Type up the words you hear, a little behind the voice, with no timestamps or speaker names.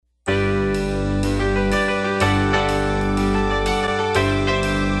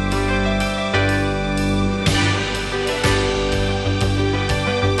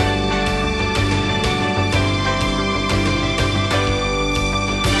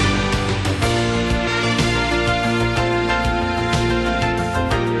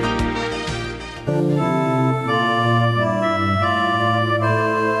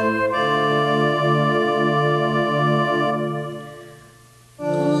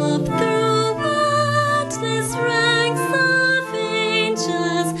countless ranks of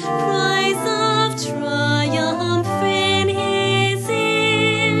angels, cries of triumph in his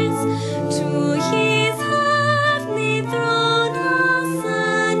ears. To his heavenly throne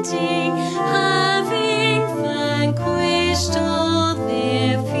ascending, having vanquished all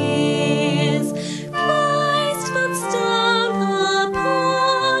their fears, Christ looks down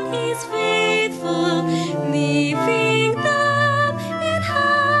upon his faithful, leaving them in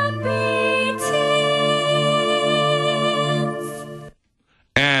happy tears.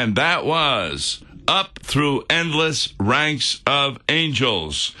 And that was Up Through Endless Ranks of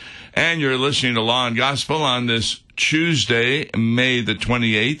Angels. And you're listening to Law and Gospel on this Tuesday, May the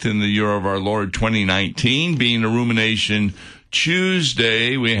 28th, in the year of our Lord 2019, being a Rumination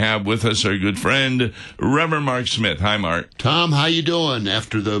Tuesday. We have with us our good friend, Reverend Mark Smith. Hi, Mark. Tom, how you doing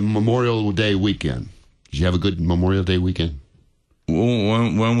after the Memorial Day weekend? Did you have a good Memorial Day weekend?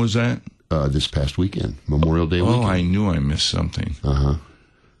 When was that? This past weekend, Memorial Day weekend. Oh, I knew I missed something. Uh-huh.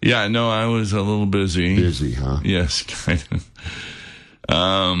 Yeah, no, I was a little busy. Busy, huh? Yes, kind of.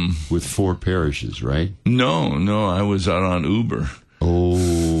 With 4 parishes, right? No, I was out on Uber.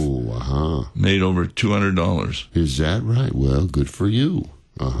 Oh, uh-huh. Made over $200. Is that right? Well, good for you.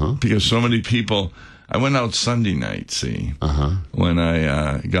 Uh-huh. Because so many people, I went out Sunday night, see, when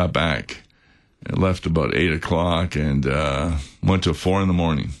I got back. I left about 8 o'clock and went to 4 in the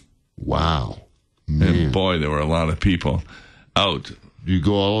morning. Wow. Man. And boy, there were a lot of people out. Do you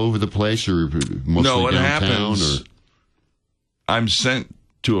go all over the place or mostly No, what downtown? happens, I'm sent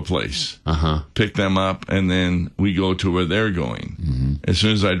to a place, Uh-huh. pick them up, and then we go to where they're going. Mm-hmm. As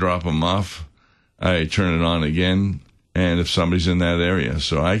soon as I drop them off, I turn it on again, and if somebody's in that area.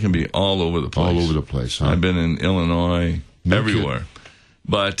 So I can be all over the place. All over the place, huh? I've been in Illinois, No everywhere. kidding.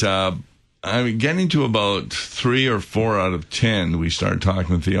 But I'm getting to about 3 or 4 out of 10, we start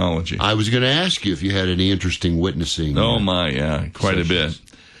talking theology. I was going to ask you if you had any interesting witnessing. Oh, my, yeah, quite a bit. sessions.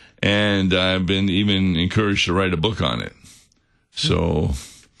 And I've been even encouraged to write a book on it. So,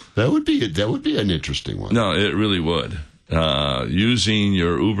 That would be an interesting one. no, it really would. Using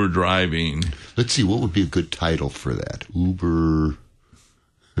your Uber driving. Let's see, what would be a good title for that? Uber.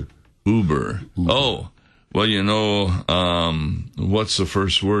 Oh, well, you know, what's the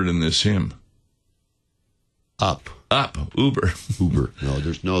first word in this hymn? Up. Uber. Uber. No,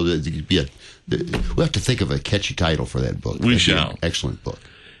 there's no. There could be we have to think of a catchy title for that book. We That'd be shall. an excellent book.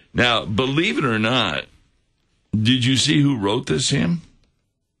 Now, believe it or not, did you see who wrote this hymn?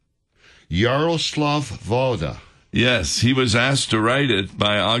 Yaroslav Voda. Yes, he was asked to write it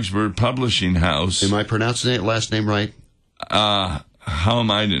by Augsburg Publishing House. Am I pronouncing that last name right? How am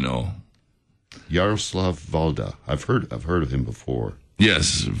I to know? Yaroslav Voda. I've heard of him before.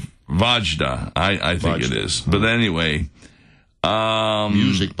 Yes, Vajda, I think it Vajda. is. But anyway,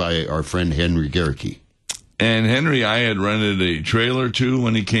 Music by our friend Henry Garricky. and Henry, I had rented a trailer to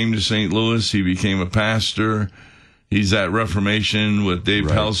when he came to St. Louis. He became a pastor. He's at Reformation with Dave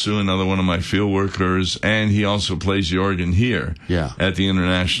Right. Pelsu, another one of my field workers, and he also plays the organ here Yeah. at the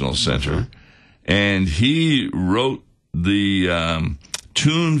International Center. And he wrote the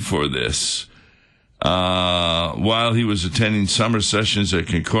tune for this while he was attending summer sessions at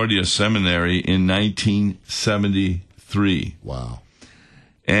Concordia Seminary in 1973. Wow.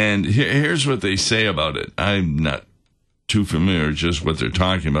 And here's what they say about it. I'm not too familiar, just what they're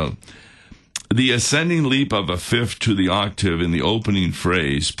talking about. The ascending leap of a fifth to the octave in the opening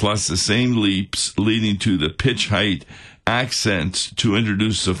phrase, plus the same leaps leading to the pitch height accents to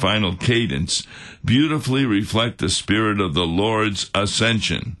introduce the final cadence, beautifully reflect the spirit of the Lord's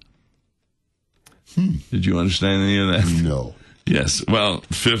ascension. Did you understand any of that? No. Yes. Well,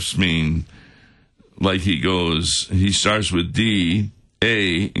 fifths mean like he starts with D,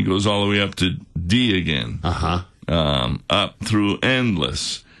 A, and goes all the way up to D again. Uh-huh. Up through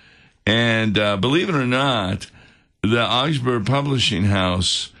endless. And believe it or not, the Augsburg Publishing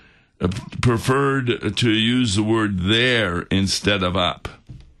House preferred to use the word there instead of up.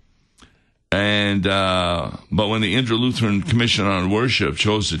 And but when the Inter-Lutheran Commission on Worship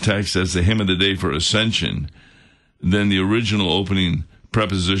chose the text as the hymn of the day for Ascension, then the original opening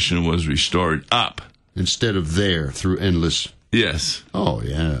preposition was restored up. Instead of there, through endless. Yes. Oh,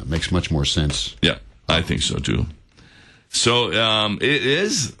 yeah. Makes much more sense. Yeah, I think so too. So it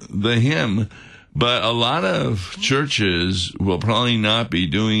is the hymn, but a lot of churches will probably not be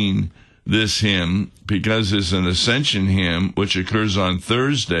doing this hymn because it's an Ascension hymn, which occurs on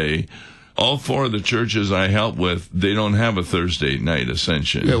Thursday. All 4 of the churches I help with, they don't have a Thursday night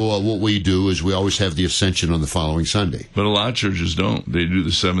Ascension. Yeah, well, what we do is we always have the Ascension on the following Sunday. But a lot of churches don't. They do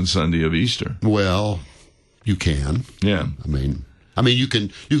the 7th Sunday of Easter. Well, you can. Yeah. I mean, I mean, you can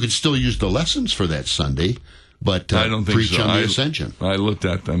still use the lessons for that Sunday, but I don't think preach so. on the Ascension. I looked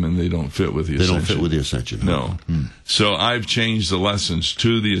at them, and they don't fit with the They Ascension. don't fit with the Ascension. No. So I've changed the lessons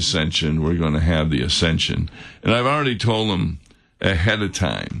to the Ascension. We're going to have the Ascension. And I've already told them ahead of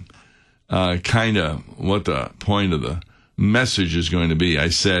time kind of what the point of the message is going to be. I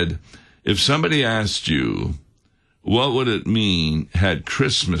said, if somebody asked you, what would it mean had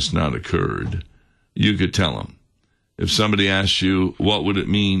Christmas not occurred, you could tell them. If somebody asked you, what would it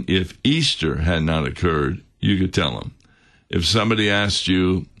mean if Easter had not occurred, you could tell them. If somebody asked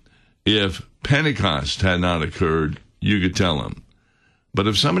you, if Pentecost had not occurred, you could tell them. But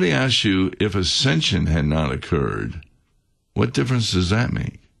if somebody asked you, if Ascension had not occurred, what difference does that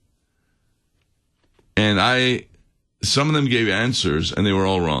make? And some of them gave answers, and they were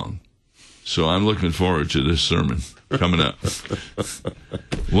all wrong. So I'm looking forward to this sermon coming up.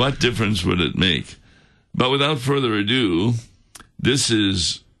 What difference would it make? But without further ado, this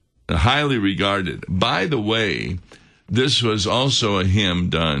is highly regarded. By the way, this was also a hymn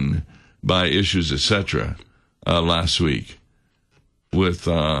done by Issues, Etc. Last week with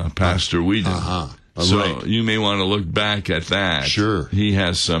Pastor Whedon. So right. you may want to look back at that. Sure. He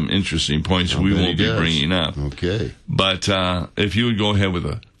has some interesting points we won't be bringing up. Okay. But if you would go ahead with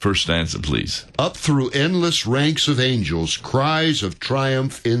the first stanza, please. Up through endless ranks of angels, cries of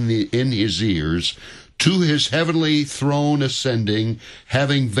triumph in his ears, to his heavenly throne ascending,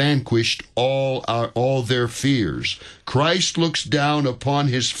 having vanquished all their fears. Christ looks down upon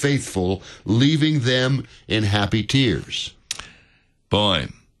his faithful, leaving them in happy tears. Boy,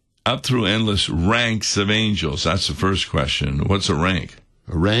 up through endless ranks of angels. That's the first question. What's a rank?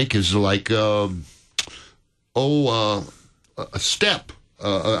 A rank is like a step.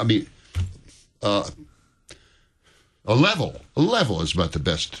 A level. A level is about the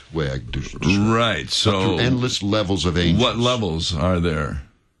best way I can describe it. Right. So Through endless levels of angels. what levels are there?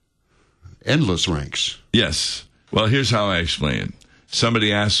 Endless ranks. Yes. Well, here's how I explain it.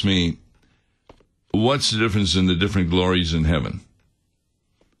 Somebody asked me, what's the difference in the different glories in heaven?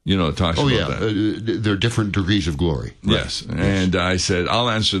 You know, it talks about that. There are different degrees of glory. Yes. Right. And I said, I'll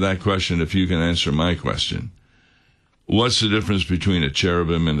answer that question if you can answer my question. What's the difference between a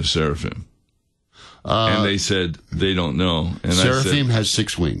cherubim and a seraphim? And they said they don't know. And Seraphim has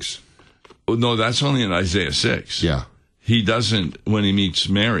 6 wings. Oh, no, that's only in Isaiah 6. Yeah. He doesn't when he meets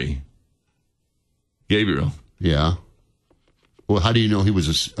Mary. Gabriel. Yeah. Well, how do you know he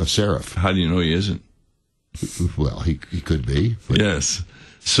was a seraph? How do you know he isn't? Well, he could be. But. Yes.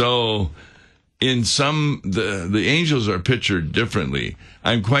 So in some, the angels are pictured differently.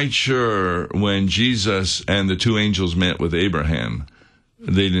 I'm quite sure when Jesus and the 2 angels met with Abraham,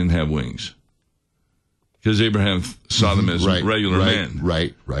 they didn't have wings. Because Abraham saw them as regular men.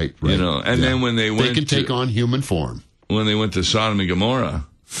 Right. You know, and then when they went they can take on human form. When they went to Sodom and Gomorrah.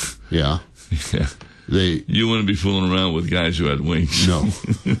 Yeah. Yeah. You wouldn't be fooling around with guys who had wings. No.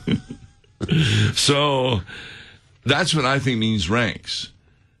 So that's what I think means ranks.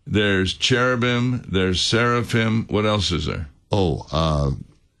 There's cherubim, there's seraphim. What else is there?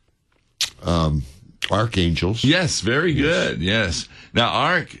 Archangels. Yes, very good. Yes. Now,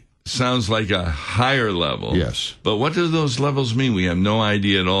 arch sounds like a higher level. Yes. But what do those levels mean? We have no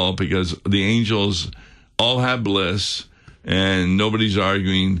idea at all because the angels all have bliss and nobody's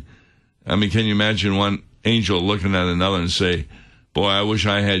arguing. I mean, can you imagine one angel looking at another and say, boy, I wish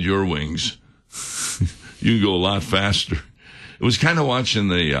I had your wings. You can go a lot faster. It was kind of watching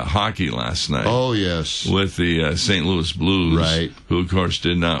the hockey last night. Oh, yes. With the St. Louis Blues, right. Who, of course,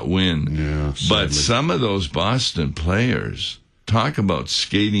 did not win. Yeah, but some of those Boston players, talk about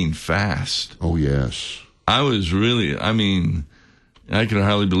skating fast. Oh, yes. I could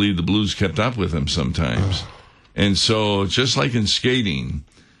hardly believe the Blues kept up with them sometimes. And so, just like in skating,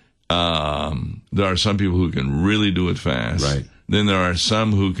 there are some people who can really do it fast. Right. Then there are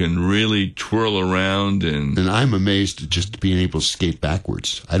some who can really twirl around and I'm amazed at just being able to skate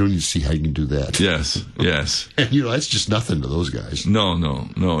backwards. I don't even see how you can do that. Yes. And that's just nothing to those guys. No.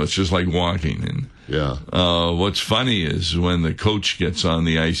 It's just like walking. And yeah. What's funny is when the coach gets on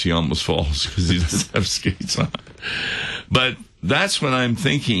the ice, he almost falls because he doesn't have skates on. But that's what I'm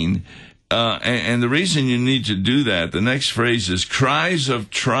thinking. And the reason you need to do that, the next phrase is cries of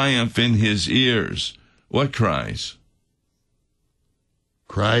triumph in his ears. What cries?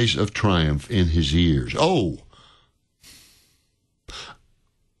 Cries of triumph in his ears. Oh,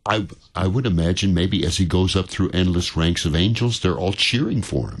 I would imagine maybe as he goes up through endless ranks of angels, they're all cheering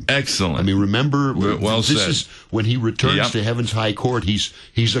for him. Excellent. I mean, remember, well this said. is when he returns to heaven's high court. He's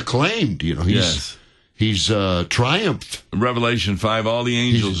acclaimed. He's triumphed. Revelation 5, all the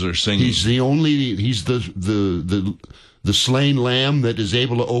angels are singing. He's the the slain lamb that is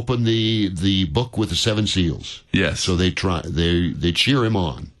able to open the book with the 7 seals. Yes. So they cheer him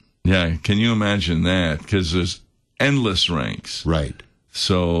on. Yeah, can you imagine that? Because there's endless ranks. Right.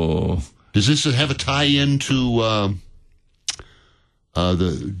 So does this have a tie-in to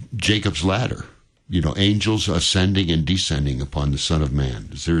the Jacob's ladder? Angels ascending and descending upon the Son of Man.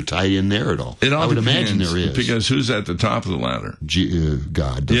 Is there a tie-in there at all? I would imagine there is. Because who's at the top of the ladder?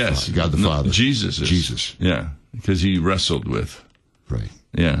 God. Yes. God the Father. Jesus is. Jesus. Yeah, because he wrestled with. Right.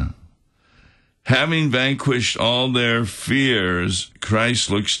 Yeah. Having vanquished all their fears, Christ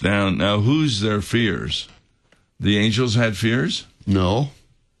looks down. Now, who's their fears? The angels had fears? No.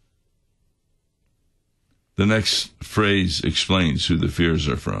 The next phrase explains who the fears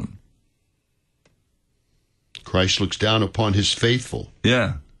are from. Christ looks down upon his faithful.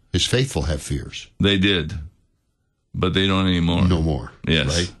 Yeah. His faithful have fears. They did. But they don't anymore. No more.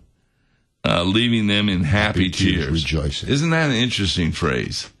 Yes. Right? Leaving them in happy tears. Rejoicing. Isn't that an interesting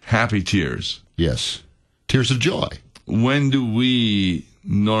phrase? Happy tears. Yes. Tears of joy. When do we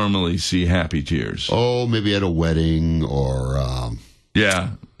normally see happy tears? Oh, maybe at a wedding or...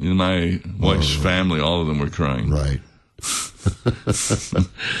 Yeah. In my wife's family, all of them were crying. Right.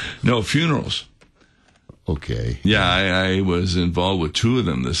 No, funerals. Okay. Yeah, I was involved with 2 of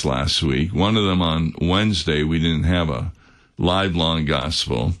them this last week. One of them on Wednesday, we didn't have a live long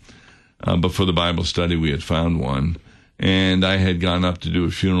gospel, but for the Bible study, we had found one. And I had gone up to do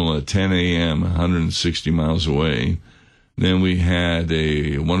a funeral at 10 a.m., 160 miles away. Then we had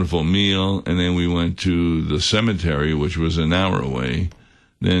a wonderful meal, and then we went to the cemetery, which was an hour away.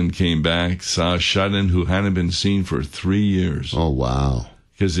 Then came back, saw a shut-in who hadn't been seen for 3 years. Oh, wow.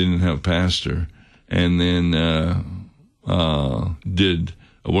 Because they didn't have a pastor. And then did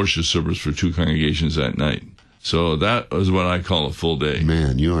a worship service for 2 congregations that night. So that was what I call a full day.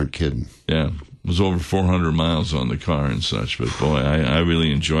 Man, you aren't kidding. Yeah. It was over 400 miles on the car and such. But, boy, I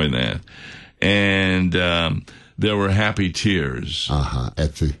really enjoyed that. And there were happy tears.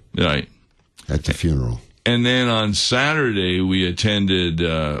 At the funeral. And then on Saturday, we attended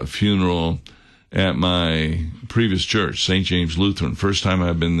a funeral at my previous church, St. James Lutheran. First time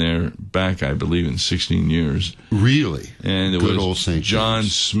I've been there back, I believe, in 16 years. Really? And it Good was old St. John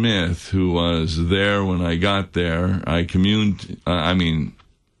James. Smith who was there when I got there. I communed,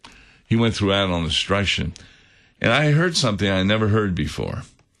 he went through adult instruction. And I heard something I never heard before.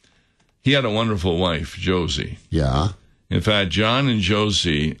 He had a wonderful wife, Josie. Yeah. In fact, John and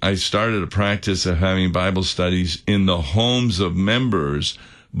Josie, I started a practice of having Bible studies in the homes of members,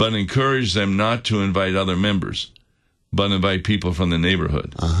 but encouraged them not to invite other members, but invite people from the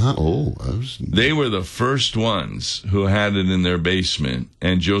neighborhood. Oh, They were the first ones who had it in their basement,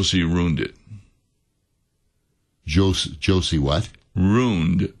 and Josie ruined it. Josie what?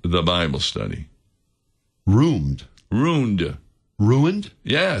 Ruined the Bible study. Ruined? Ruined?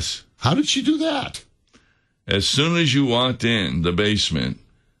 Yes. How did she do that? As soon as you walked in the basement,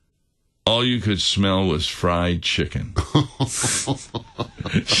 all you could smell was fried chicken.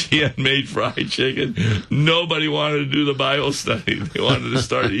 She had made fried chicken. Nobody wanted to do the Bible study. They wanted to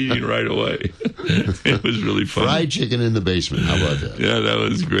start eating right away. It was really fun. Fried chicken in the basement. How about that? Yeah, that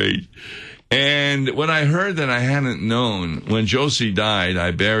was great. And what I heard that I hadn't known, when Josie died,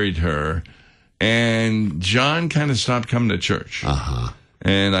 I buried her, and John kind of stopped coming to church.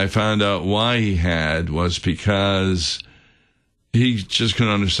 And I found out why he was because he just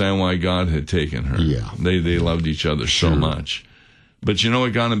couldn't understand why God had taken her. Yeah. They loved each other so much. But you know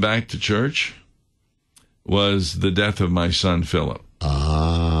what got him back to church? Was the death of my son, Philip.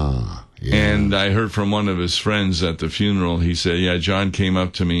 Yeah. And I heard from one of his friends at the funeral, he said, yeah, John came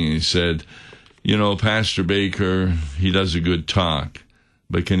up to me and he said, you know, Pastor Baker, he does a good talk,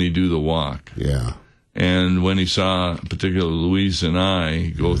 but can he do the walk? Yeah. And when he saw particularly Louise and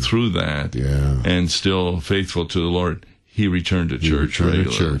I go through that and still faithful to the Lord, he returned to church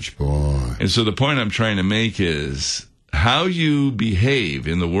regularly. Church, boy. And so the point I'm trying to make is how you behave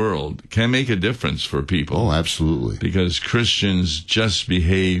in the world can make a difference for people. Oh, absolutely. Because Christians just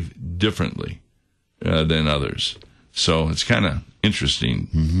behave differently than others. So it's kind of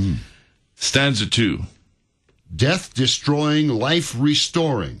interesting. Stanza 2. Death destroying, life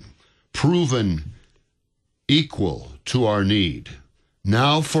restoring, proven equal to our need.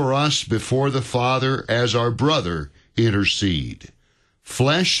 Now for us before the Father as our brother intercede.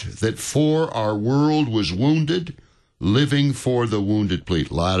 Flesh that for our world was wounded, living for the wounded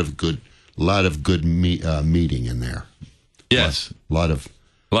plead. A lot of good meeting in there. Yes. A lot of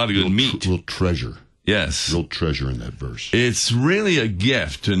good meat. Real treasure. Yes. Real treasure in that verse. It's really a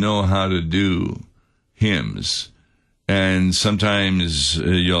gift to know how to do hymns. And sometimes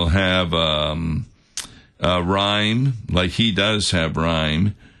you'll have rhyme, like he does have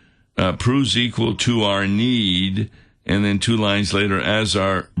rhyme, proves equal to our need, and then 2 lines later, as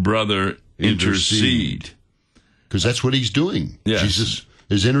our brother intercede. Because that's what he's doing. Yes. Jesus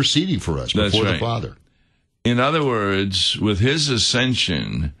is interceding for us That's before right. the Father. In other words, with his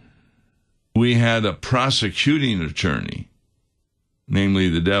ascension, we had a prosecuting attorney, namely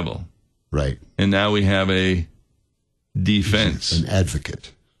the devil. Right. And now we have a defense An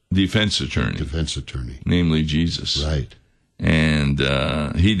advocate, attorney, defense attorney. namely Jesus. Right. And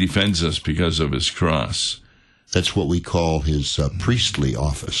he defends us because of his cross. That's what we call his priestly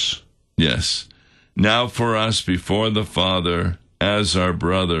office. Yes. Now for us before the Father, as our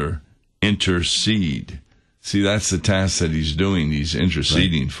brother, intercede. See, that's the task that he's doing. He's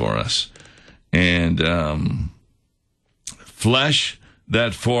interceding for us. And flesh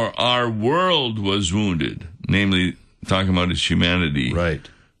that for our world was wounded, namely talking about his humanity, Right.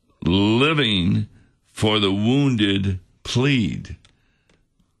 living for the wounded plead.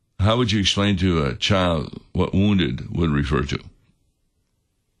 How would you explain to a child what wounded would refer to?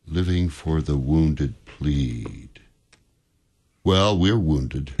 Living for the wounded plead. Well, we're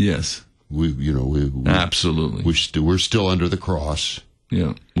wounded. Yes, We absolutely. we're still under the cross.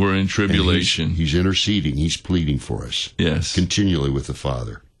 Yeah, we're in And tribulation. He's interceding. He's pleading for us Yes. continually with the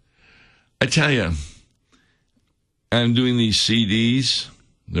Father. I tell you, I'm doing these CDs.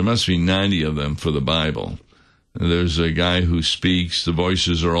 There must be 90 of them for the Bible. There's a guy who speaks. The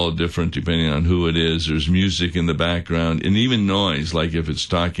voices are all different depending on who it is. There's music in the background and even noise, like if it's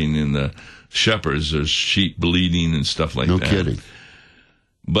talking in the shepherds, there's sheep bleating and stuff like No that. kidding.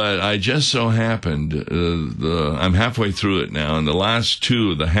 But I just so happened, I'm halfway through it now, and the last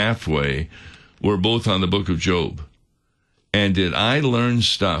 2 of the halfway were both on the book of Job. And did I learn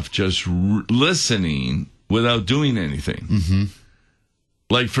stuff just listening without doing anything? Mm-hmm.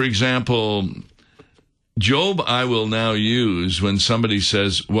 Like, for example, Job I will now use when somebody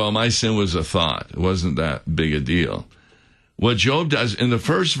says, well, my sin was a thought. It wasn't that big a deal. What Job does in the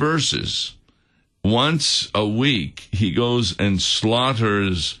first verses, once a week, he goes and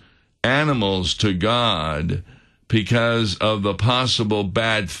slaughters animals to God because of the possible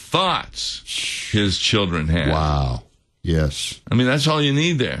bad thoughts his children had. Wow. Yes, I mean, that's all you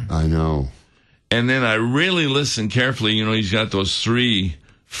need there. I know. And then I really listen carefully. You know, he's got those 3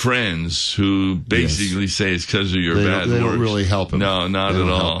 friends who basically say it's because of your bad They works. don't really help him. No, not They at don't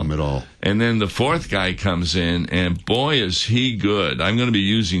all. help him at all. And then the 4th guy comes in, and boy, is he good. I'm going to be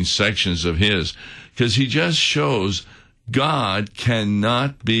using sections of his because he just shows God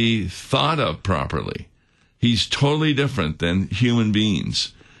cannot be thought of properly. He's totally different than human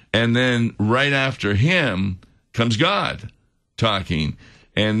beings. And then right after him comes God talking.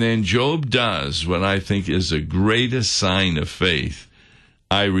 And then Job does what I think is the greatest sign of faith.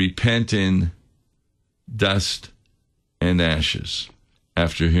 I repent in dust and ashes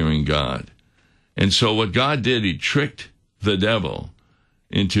after hearing God. And so what God did, he tricked the devil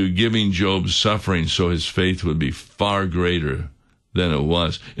into giving Job suffering so his faith would be far greater than it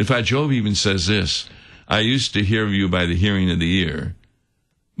was. In fact, Job even says this, I used to hear you by the hearing of the ear,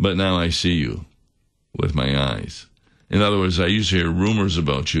 but now I see you with my eyes. In other words, I used to hear rumors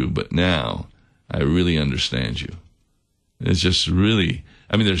about you, but now I really understand you. It's just really,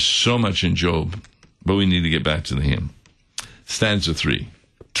 I mean, there's so much in Job, but we need to get back to the hymn. Stanza 3.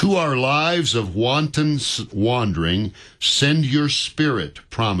 To our lives of wanton wandering, send your spirit,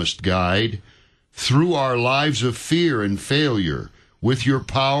 promised guide. Through our lives of fear and failure, with your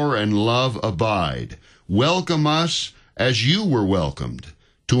power and love abide. Welcome us as you were welcomed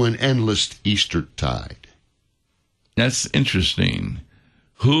to an endless Easter tide. That's interesting.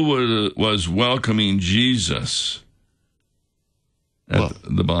 Who was welcoming Jesus at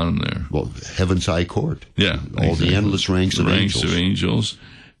the bottom there? Well, heaven's high court. Yeah. All the endless ranks of angels.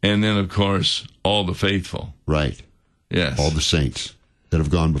 And then, of course, all the faithful. Right. Yes. All the saints that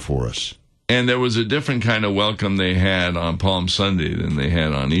have gone before us. And there was a different kind of welcome they had on Palm Sunday than they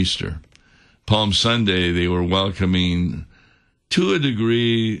had on Easter. Palm Sunday, they were welcoming, to a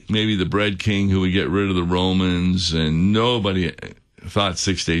degree, maybe the bread king who would get rid of the Romans, and nobody thought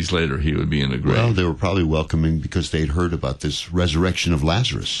 6 days later he would be in the grave. Well, they were probably welcoming because they'd heard about this resurrection of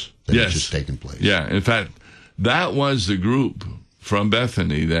Lazarus that had just taken place. Yeah, in fact, that was the group from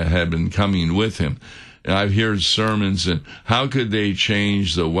Bethany that had been coming with him. And I've heard sermons, and how could they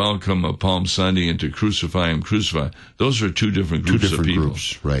change the welcome of Palm Sunday into crucify him, crucify? Those are 2 different groups of people.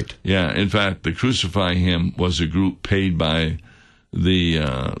 Groups, right. Yeah, in fact, the crucify him was a group paid by the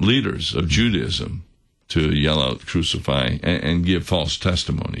leaders of Judaism to yell out crucify and give false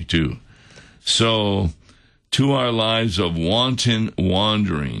testimony too. So, to our lives of wanton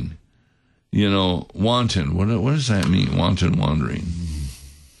wandering, Wanton. What does that mean? Wanton wandering.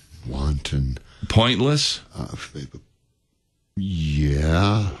 Wanton. Pointless?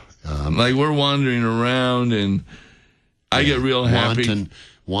 Yeah. Like we're wandering around and I get real happy.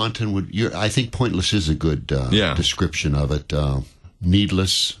 Wanton would. I think pointless is a good description of it.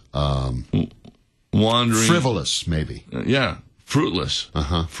 Needless. Wandering. Frivolous, maybe. Fruitless.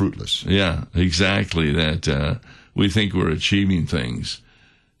 Fruitless. Yeah, exactly. That we think we're achieving things.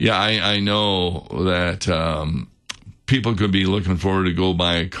 Yeah, I know that people could be looking forward to go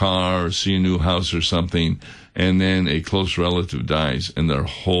buy a car or see a new house or something, and then a close relative dies, and their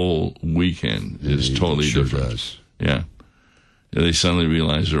whole weekend is totally different. Does. Yeah. They suddenly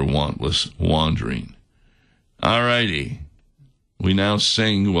realize they're wandering. All righty. We now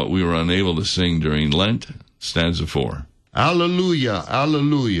sing what we were unable to sing during Lent, stanza 4. Alleluia,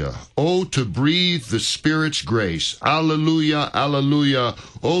 alleluia. Oh, to breathe the Spirit's grace. Alleluia, alleluia.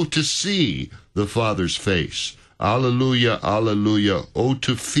 Oh, to see the Father's face. Alleluia, alleluia. Oh,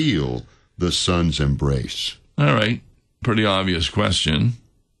 to feel the Son's embrace. All right. Pretty obvious question.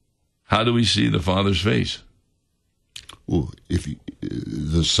 How do we see the Father's face? Well,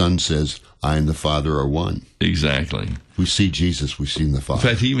 the Son says, I and the Father are one. Exactly. If we see Jesus, we've seen the Father. In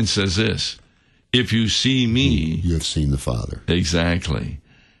fact, he even says this. If you see me, you have seen the Father. Exactly.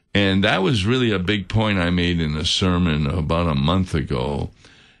 And that was really a big point I made in a sermon about a month ago,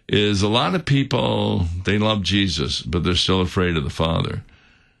 is a lot of people, they love Jesus, but they're still afraid of the Father.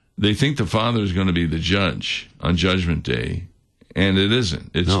 They think the Father is going to be the judge on Judgment Day, and it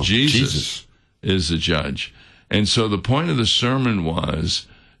isn't. It's Jesus is the judge. And so the point of the sermon was,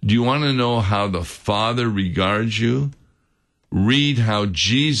 do you want to know how the Father regards you? Read how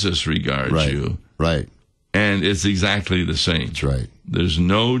Jesus regards you. Right. And it's exactly the same. That's right. There's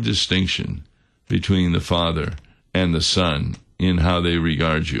no distinction between the Father and the Son in how they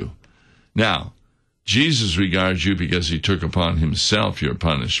regard you. Now, Jesus regards you because he took upon himself your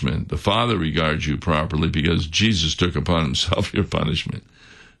punishment. The Father regards you properly because Jesus took upon himself your punishment.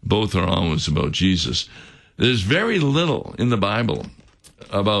 Both are always about Jesus. There's very little in the Bible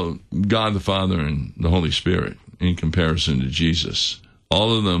about God the Father and the Holy Spirit in comparison to Jesus.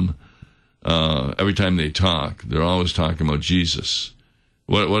 All of them, every time they talk, they're always talking about Jesus.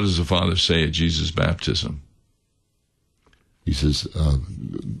 What does the Father say at Jesus' baptism? He says,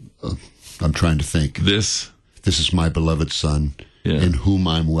 I'm trying to think. This is my beloved Son, in whom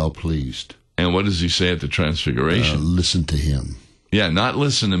I'm well pleased. And what does he say at the Transfiguration? Listen to him. Yeah, not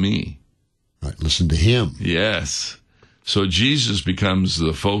listen to me. Right, listen to him. Yes. So Jesus becomes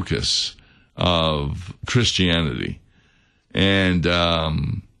the focus of Christianity. And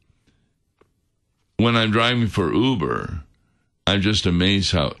when I'm driving for Uber, I'm just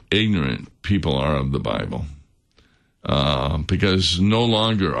amazed how ignorant people are of the Bible. Because no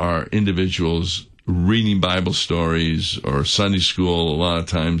longer are individuals reading Bible stories, or Sunday school a lot of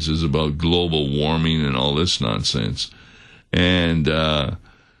times is about global warming and all this nonsense. And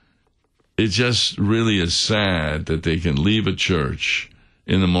it just really is sad that they can leave a church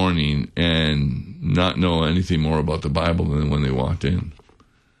in the morning and not know anything more about the Bible than when they walked in.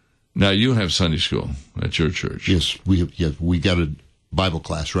 Now, you have Sunday school at your church. Yes, we got a Bible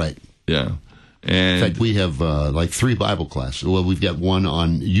class, right. Yeah. And in fact, we have like 3 Bible classes. Well, we've got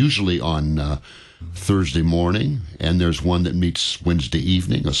one usually on Thursday morning, and there's one that meets Wednesday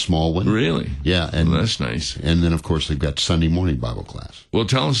evening, a small one. Really? Yeah. And that's nice. And then, of course, they've got Sunday morning Bible class. Well,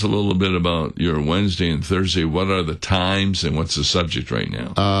 tell us a little bit about your Wednesday and Thursday. What are the times, and what's the subject right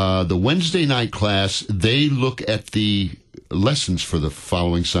now? The Wednesday night class, they look at the lessons for the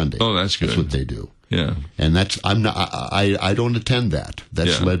following Sunday. Oh, that's good. That's what they do. Yeah. And I don't attend that.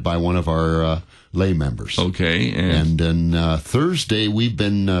 That's led by one of our lay members. Okay. And then Thursday, we've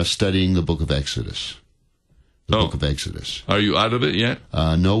been studying the book of Exodus. The book of Exodus. Are you out of it yet?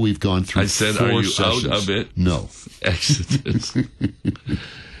 No, we've gone through 4 sessions. I said, are you sessions. Out of it? No. Exodus.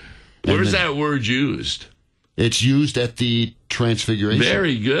 Where's that word used? It's used at the Transfiguration.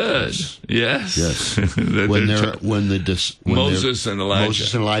 Very good. Yes. when Moses and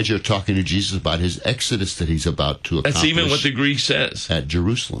Elijah are talking to Jesus about his exodus that he's about to accomplish. That's even what the Greek says. At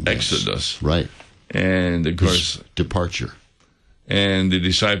Jerusalem. Exodus. Yes. Right. And, of course, his departure. And the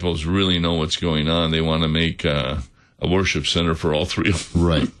disciples really know what's going on. They want to make a worship center for all 3 of them.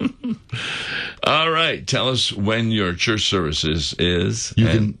 Right. All right. Tell us when your church service is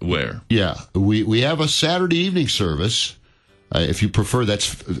where. Yeah. We have a Saturday evening service. If you prefer, that's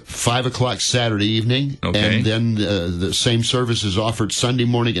 5 o'clock Saturday evening. Okay. And then the same service is offered Sunday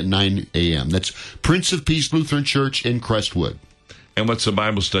morning at 9 a.m. That's Prince of Peace Lutheran Church in Crestwood. And what's the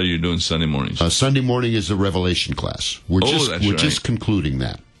Bible study you're doing Sunday mornings? Sunday morning is a Revelation class. We're just concluding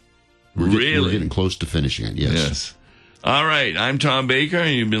that. We're getting close to finishing it, yes. Yes. All right. I'm Tom Baker,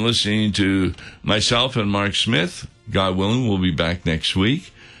 and you've been listening to myself and Mark Smith. God willing, we'll be back next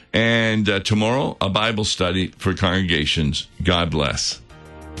week. And tomorrow, a Bible study for congregations. God bless.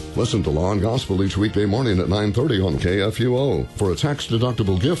 Listen to Law and Gospel each weekday morning at 9:30 on KFUO. For a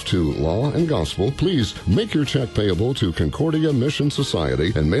tax-deductible gift to Law and Gospel, please make your check payable to Concordia Mission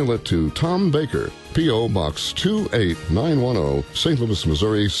Society and mail it to Tom Baker, P.O. Box 28910, St. Louis,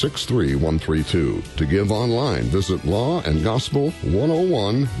 Missouri 63132. To give online, visit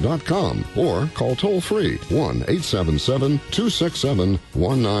lawandgospel101.com or call toll-free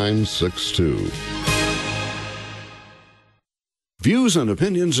 1-877-267-1962. Views and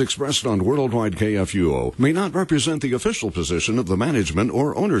opinions expressed on Worldwide KFUO may not represent the official position of the management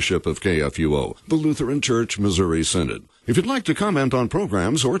or ownership of KFUO, the Lutheran Church Missouri Synod. If you'd like to comment on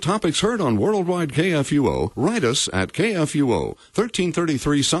programs or topics heard on Worldwide KFUO, write us at KFUO,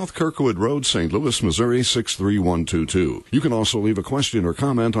 1333 South Kirkwood Road, St. Louis, Missouri 63122. You can also leave a question or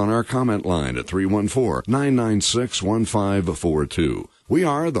comment on our comment line at 314-996-1542. We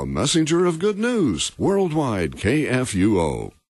are the messenger of good news, Worldwide KFUO.